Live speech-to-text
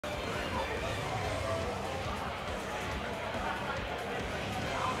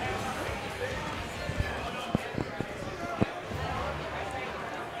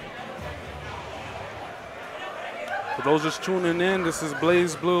For those just tuning in, this is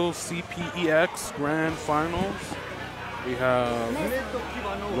Blazblue CPEX Grand Finals. We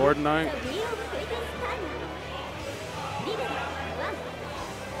have Lord Knight.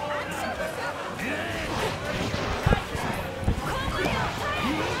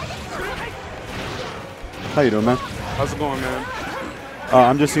 How you doing, man? How's it going, man?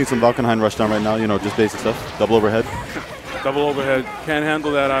 I'm just seeing some Valkenhayn rush down right now. You know, just basic stuff. Double overhead. Double overhead. Can't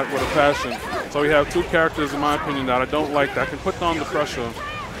handle that with a passion. So we have two characters, in my opinion, that I don't like that can put down the pressure.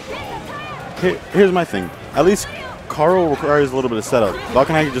 Here's my thing. At least Carl requires a little bit of setup.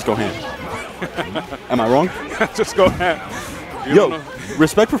 Valkenhayn can just go ham. Am I wrong? Just go ham. Yo,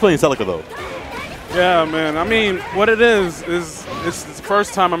 respect for playing Celica, though. Yeah, man. I mean, what it is it's the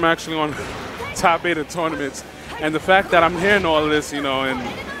first time I'm actually on top 8 of tournaments. And the fact that I'm hearing all of this, you know, and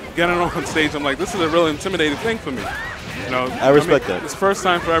getting on stage, I'm like, this is a real intimidating thing for me. You know, I respect that. It's first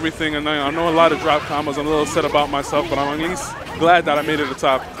time for everything, and I know a lot of drop combos. I'm a little upset about myself, but I'm at least glad that I made it to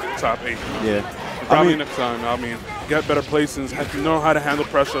top 8. You know? Yeah. Probably next time. I mean, get better placings, know how to handle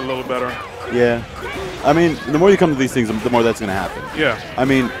pressure a little better. Yeah. I mean, the more you come to these things, the more that's going to happen. Yeah. I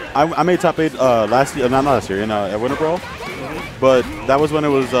mean, I made top 8 last year, not last year, at Winter Brawl, but that was when it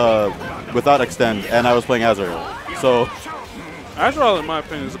was without Extend, and I was playing Azrael. So, Azrael, in my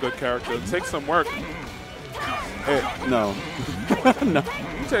opinion, is a good character. It takes some work. No. No.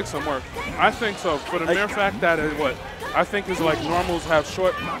 It takes some work. I think so. For the mere fact that I think is like normals have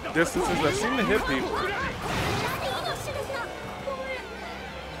short distances that seem to hit people.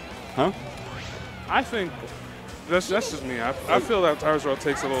 Huh? I think that's just me. I feel that Azrael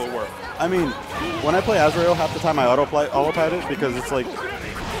takes a little work. I mean, when I play Azrael, half the time I autopilot it because it's like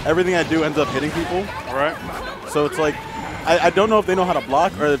everything I do ends up hitting people. Right. So it's like, I don't know if they know how to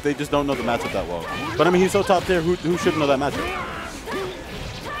block or if they just don't know the matchup that well. But I mean, he's so top tier, who should know that matchup?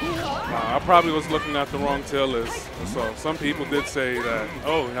 I probably was looking at the wrong tier list. So some people did say that,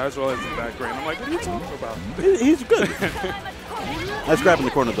 oh, Azrael isn't that great. I'm like, what are you talking about? He's good. Nice grab in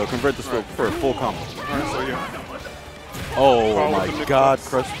the corner, though. Convert this for a full combo. All right, so yeah. Oh, my God.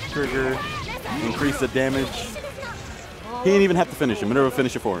 Crush trigger. Increase the damage. He didn't even have to finish him. Minerva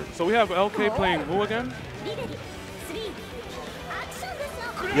finished it for him. So we have LK playing who again?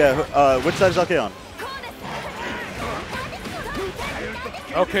 Yeah, which side is LK on?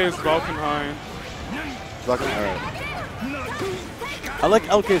 LK is Valkenhayn. All right. I like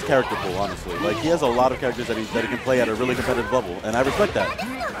LK's character pool, honestly. Like, he has a lot of characters that he can play at a really competitive level, and I respect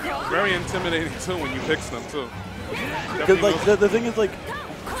that. Very intimidating, too, when you pick them, too. Because, like, the thing is, like,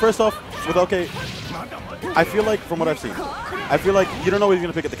 first off, with LK, I feel like, from what I've seen, I feel like you don't know what he's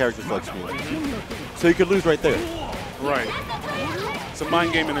going to pick at the character select screen. So you could lose right there. Right. It's a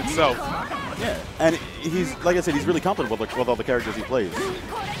mind game in itself. Yeah. And he's, like I said, he's really competent with all the characters he plays.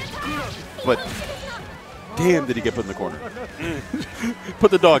 But damn, did he get put in the corner.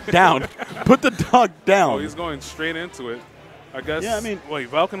 Put the dog down. Put the dog down. Oh, he's going straight into it. I guess. Yeah, I mean. Wait,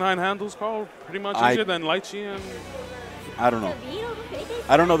 Valkenhayn handles Carl pretty much easier than Lychee and. I don't know.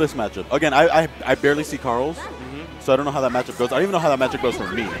 I don't know this matchup. Again, I barely see Carl's, so I don't know how that matchup goes. I don't even know how that matchup goes for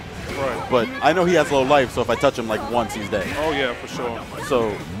me. Right. But I know he has low life, so if I touch him like once, he's dead. Oh, yeah, for sure.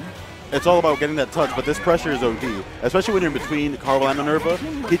 So it's all about getting that touch, but this pressure is OD. Especially when you're in between Carl and Minerva,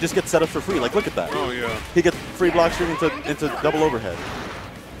 he just gets set up for free. Like, look at that. Oh, yeah. He gets free block stream into double overhead.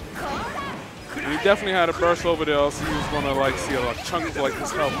 He definitely had a burst over there, else he was going to like see a chunk of like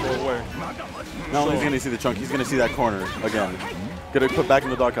his health go away. Not only is he going to see the chunk, he's going to see that corner again. Going to put back in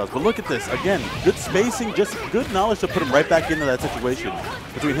the doghouse. But look at this. Again, good spacing, just good knowledge to put him right back into that situation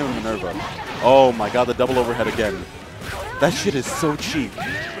between him and Minerva. Oh my God, the double overhead again. That shit is so cheap.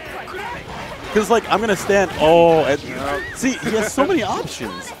 Because, like, I'm going to stand. Oh, and, see, he has so many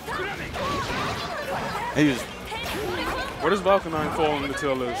options. And he just. Where does Valkenhayn fall in the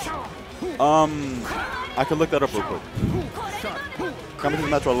tier list? I can look that up real quick. Come into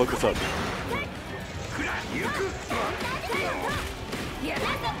the match while I look this up.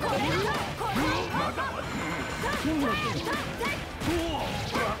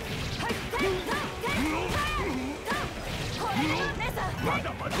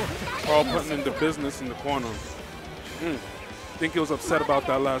 Carl putting in the business in the corner. Think he was upset about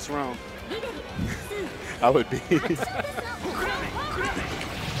that last round. I would be.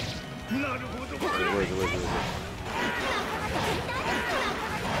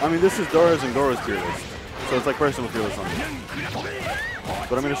 I mean, this is Dora's and Gora's tier list, so it's like personal tier list on me.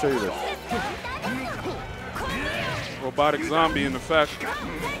 But I'm going to show you this. Robotic zombie in effect.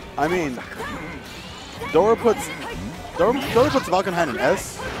 I mean, Dora puts Valkenhayn in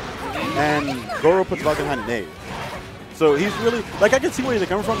S, and Goro puts Valkenhayn in A. So he's really, like, I can see where they're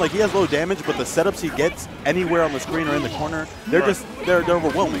coming from. Like, he has low damage, but the setups he gets anywhere on the screen or in the corner, they're just, they're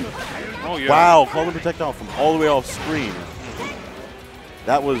overwhelming. Oh, yeah. Wow, call and protect off from all the way off screen.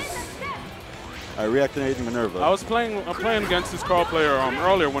 That was reactivating Minerva. I'm playing against this Carl player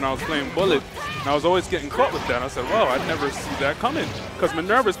earlier when I was playing Bullet, and I was always getting caught with that. I said, well, I'd never see that coming, because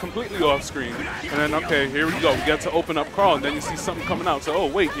Minerva's completely off screen. And then, okay, here we go. We get to open up Carl, and then you see something coming out. So, oh,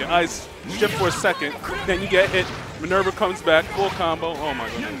 wait, your eyes shift for a second, then you get hit. Minerva comes back, full combo. Oh, my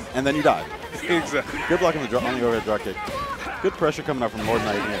goodness. And then you die. Exactly. Good block on the overhead draw kick. Good pressure coming out from Lord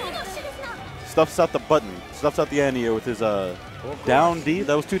Knight here. Stuffs out the button. Stuffs out the Annie with his down D.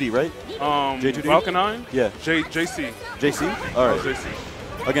 That was 2D, right? J2D? Falconine? Yeah. JC. JC? All right.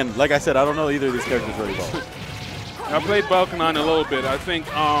 JC. Again, like I said, I don't know either of these characters very well. I played Falconine a little bit. I think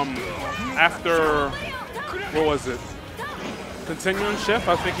after, what was it? Continuing Shift,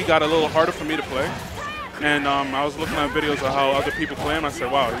 I think he got a little harder for me to play. And I was looking at videos of how other people play him. I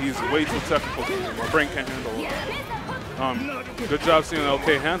said, wow, he's way too technical for me. My brain can't handle it. Good job seeing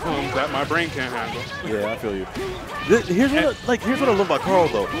okay handle him that my brain can't handle. Yeah, I feel you. Here's what I love about Carl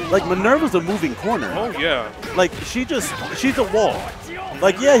though. Like Minerva's a moving corner. Oh yeah. Like she's a wall.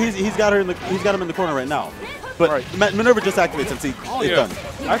 Like yeah, he's got him in the corner right now. But Minerva just activates and see it's done.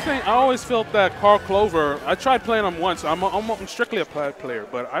 I always felt that Carl Clover, I tried playing him once. I'm strictly a pad player,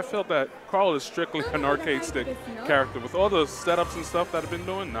 but I felt that Carl is strictly an arcade stick character. With all the setups and stuff that I've been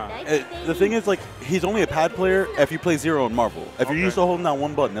doing, nah. The thing is, like, he's only a pad player if you play Zero in Marvel. If you're used to holding down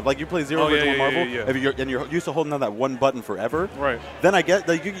one button. If, like, you play Zero in Marvel, if you're used to holding down that one button forever, then I get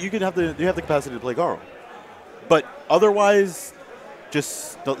that you have the capacity to play Carl. But otherwise,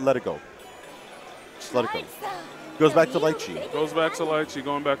 just don't let it go. Just let it go. Goes back to Lychee. Goes back to Lychee,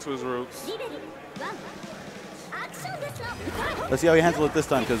 going back to his roots. Let's see how he handles it this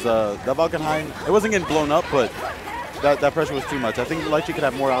time, because that Valkenheim, it wasn't getting blown up, but that pressure was too much. I think Lychee could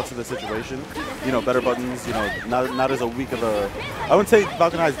have more outs of the situation. You know, better buttons, you know, not as a weak of a... I wouldn't say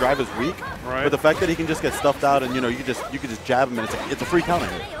Valkenheim's drive is weak, but the fact that he can just get stuffed out and, you know, you could just jab him and it's a free counter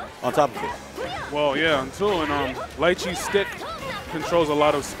hit on top of it. Well, yeah, and too, and Lychee's stick controls a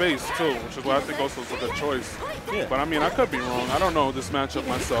lot of space too, which is why I think also it's a good choice. Yeah. But I mean, I could be wrong. I don't know this matchup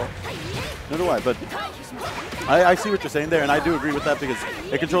myself. Neither do I, but I see what you're saying there, and I do agree with that because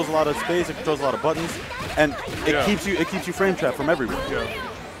it controls a lot of space, it controls a lot of buttons, and it keeps you frame trapped from everywhere. Yeah.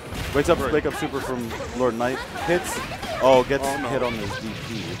 Wake up super from Lord Knight. Hits. Oh, gets hit on his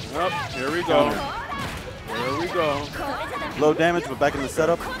DP. Yep. Here we go. Here we go. Low damage, but back in the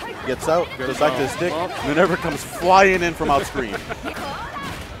setup. Gets out, goes back to the stick. Minerva comes flying in from out screen.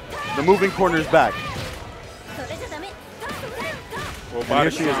 The moving corner is back. And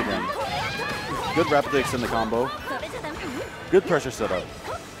here she is again. Good rapid extend the combo. Good pressure setup.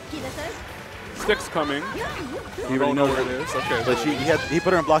 Stick's coming. He already knows where it is. Okay. But he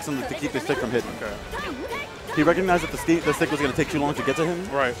put her in blocks to keep the stick from hitting. Okay. He recognized that the stick was going to take too long to get to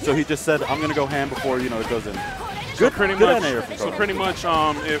him. Right. So he just said, I'm going to go ham before it goes in. Good, pretty much. So pretty much,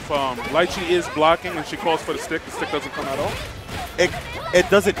 if Lychee is blocking and she calls for the stick doesn't come at all. It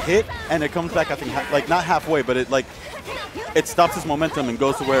doesn't hit, and it comes back. I think like not halfway, but it stops its momentum and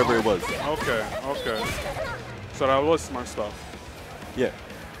goes to wherever it was. Okay. So that was smart stuff. Yeah.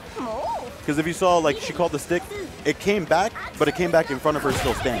 Because if you saw, like she called the stick, it came back, but it came back in front of her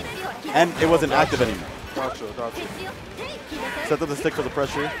still standing, and it wasn't active anymore. Gotcha. Set up the stick for the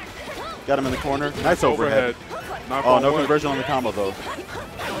pressure. Got him in the corner. Nice overhead. Oh, no conversion on the combo, though.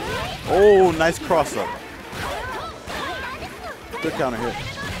 Oh, nice cross-up. Good counter hit.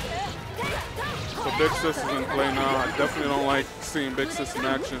 So Big Sis is in play now. I definitely don't like seeing Big Sis in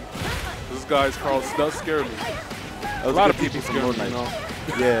action. This guy's Carl does scare me. A lot of people scare me, you know.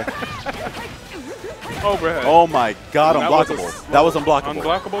 Yeah. Overhead. Oh, my God, unblockable. That was unblockable.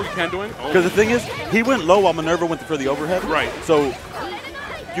 Unblockable? You can't do it? Because the thing is, he went low while Minerva went for the overhead. Right. So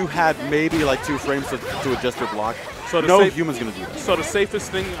you had maybe like 2 frames to adjust your block. So no human's going to do that. So the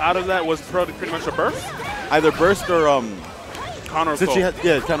safest thing out of that was pretty much a burst? Either burst or counter assault.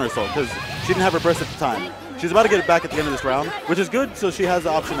 Counter assault, because she didn't have her burst at the time. She's about to get it back at the end of this round, which is good, so she has the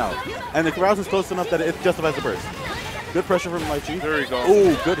option out. And the round is close enough that it justifies the burst. Good pressure from Lychee. There you go.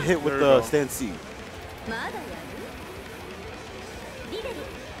 Ooh, good hit with the stand C.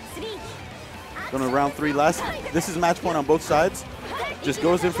 Going to round 3 last. This is match point on both sides. Just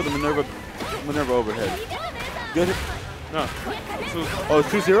goes in for the Minerva overhead. Good hit. No. Oh, it's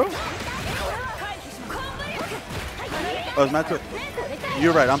 2-0? Oh, it's match point.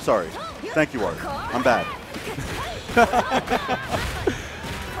 You're right, I'm sorry. Thank you, Art. I'm bad.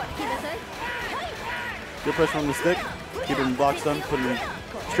 Good pressure on the stick. Keep him blocks done. Put him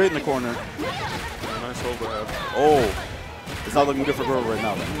straight in the corner. Nice overhead. Oh. It's not looking good for Grover right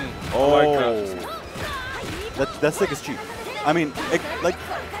now. Then. Oh, like that stick is cheap. I mean, like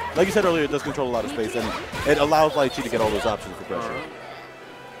you said earlier, it does control a lot of space, and it allows Light Chi to get all those options for pressure.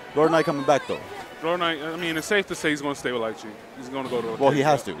 Lord Knight coming back, though. Lord Knight, I mean, it's safe to say he's going to stay with Light Chi. He's going to go to. Well, he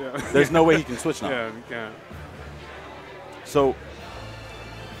has to. Yeah. There's no way he can switch now. Yeah, he can't. So,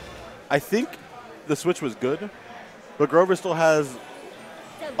 I think the switch was good, but Grover still has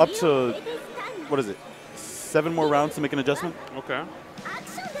up to, what is it, 7 more rounds to make an adjustment? Okay.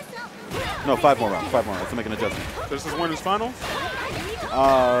 No, 5 more rounds. 5 more rounds to make an adjustment. This is winners final?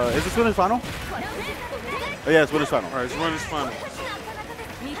 Is this winners final? Oh, yeah, it's winners final. All right, it's winners final.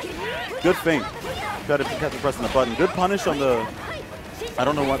 Good feint. Got to keep pressing the button. Good punish on the, I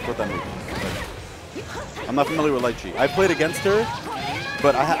don't know what that move is. I'm not familiar with Light Chi. I played against her,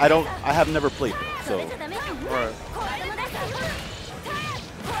 but I have never played her, so. All right.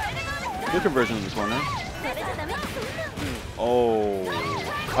 Good conversion in the corner. Oh,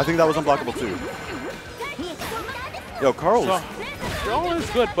 I think that was unblockable too. Yo, Carl's. So, Carl is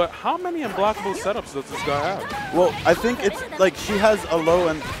good, but how many unblockable setups does this guy have? Well, I think it's like she has a low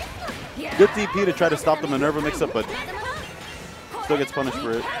and good DP to try to stop the Minerva mix-up, but still gets punished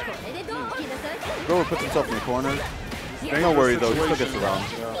for it. Grover puts himself in the corner. Don't worry though, he still gets around.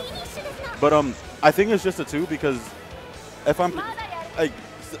 Yeah. But I think it's just a 2 because if I'm, like,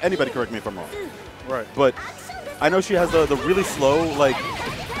 anybody correct me if I'm wrong. Right. But I know she has the really slow, like,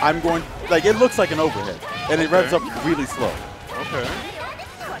 it looks like an overhead, and it revs up really slow. Okay.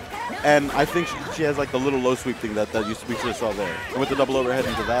 And I think she has like the little low sweep thing that we should have saw there. And with the double overhead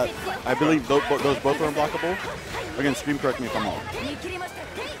into that, I believe those both are unblockable. Again, Scream, correct me if I'm wrong.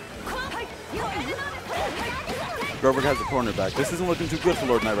 Grover has the corner back. This isn't looking too good for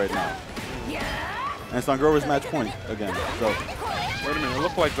Lord Knight right now. And it's on Grover's match point again. So wait a minute, it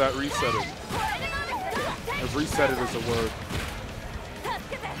looked like that reset it. If reset it is a word.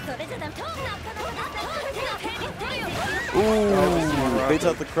 Ooh, baits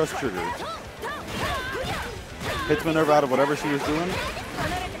out the crush trigger. Hits Minerva out of whatever she was doing.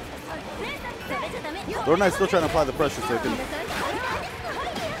 Lord Knight's still trying to apply the pressure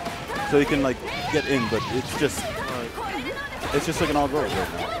so he can like get in, but it's just looking all great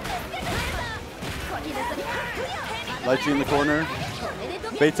right now. Light Chi in the corner,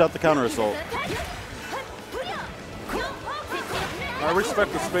 baits out the counter assault. I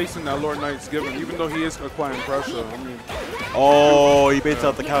respect the spacing that Lord Knight's given, even though he is applying pressure. I mean, oh, he baits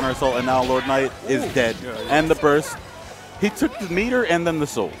out the counter assault, and now Lord Knight is dead. Yeah, and the burst. He took the meter and then the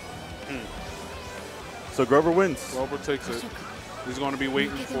soul. So Grover wins. Grover takes it. He's going to be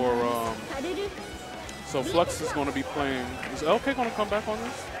waiting for. So Flux is going to be playing. Is LK going to come back on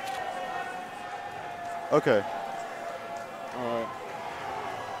this? Okay. All right.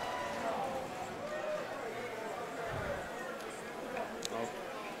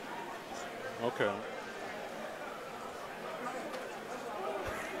 Okay.